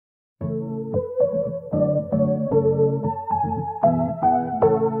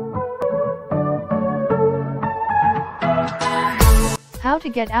to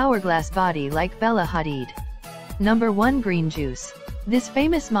get hourglass body like Bella Hadid. Number 1. Green juice. This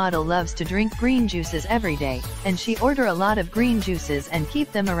famous model loves to drink green juices every day, and she order a lot of green juices and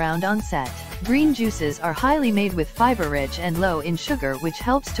keep them around on set. Green juices are highly made with fiber-rich and low in sugar, which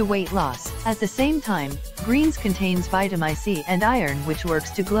helps to weight loss. At the same time, greens contains vitamin C and iron, which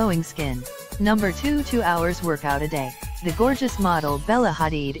works to glowing skin. Number 2. 2 hours workout a day. The gorgeous model Bella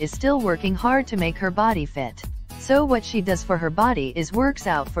Hadid is still working hard to make her body fit. So what she does for her body is works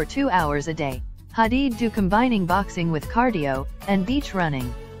out for 2 hours a day. Hadid do combining boxing with cardio and beach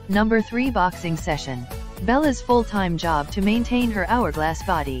running. Number 3. Boxing session. Bella's full-time job to maintain her hourglass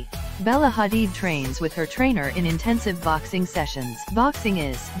body. Bella Hadid trains with her trainer in intensive boxing sessions. Boxing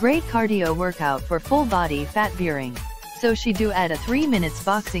is great cardio workout for full body fat burning. So she do add a 3 minutes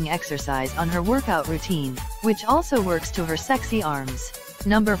boxing exercise on her workout routine, which also works to her sexy arms.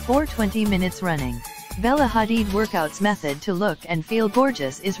 Number 4. 20 minutes running. Bella Hadid workouts method to look and feel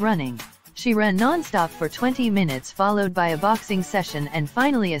gorgeous is running. She ran non-stop for 20 minutes, followed by a boxing session and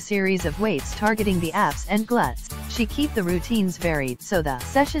finally a series of weights targeting the abs and gluts. She keep the routines varied so the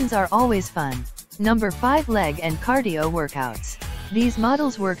sessions are always fun. Number 5. Leg and cardio workouts. These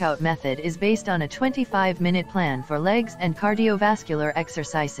models' workout method is based on a 25-minute plan for legs and cardiovascular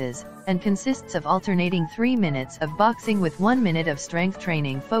exercises, and consists of alternating 3 minutes of boxing with 1 minute of strength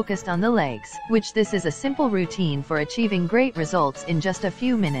training focused on the legs, which this is a simple routine for achieving great results in just a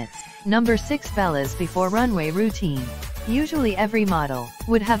few minutes. Number 6. Bella's before runway routine. Usually every model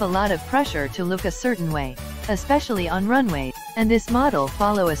would have a lot of pressure to look a certain way, especially on runway, and this model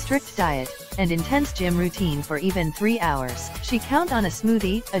follow a strict diet and intense gym routine for even 3 hours. She count on a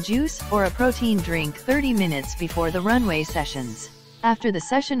smoothie, a juice, or a protein drink 30 minutes before the runway sessions. After the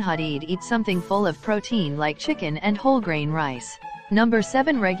session, Hadid eats something full of protein like chicken and whole grain rice. Number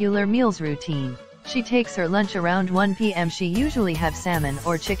 7. Regular meals routine. She takes her lunch around 1 p.m. She usually have salmon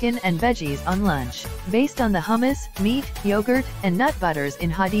or chicken and veggies on lunch. Based on the hummus, meat, yogurt, and nut butters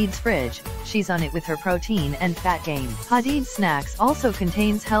in Hadid's fridge, she's on it with her protein and fat gain. Hadid's snacks also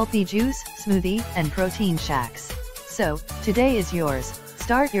contains healthy juice, smoothie, and protein shakes. So, today is yours.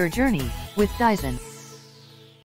 Start your journey with Dizen.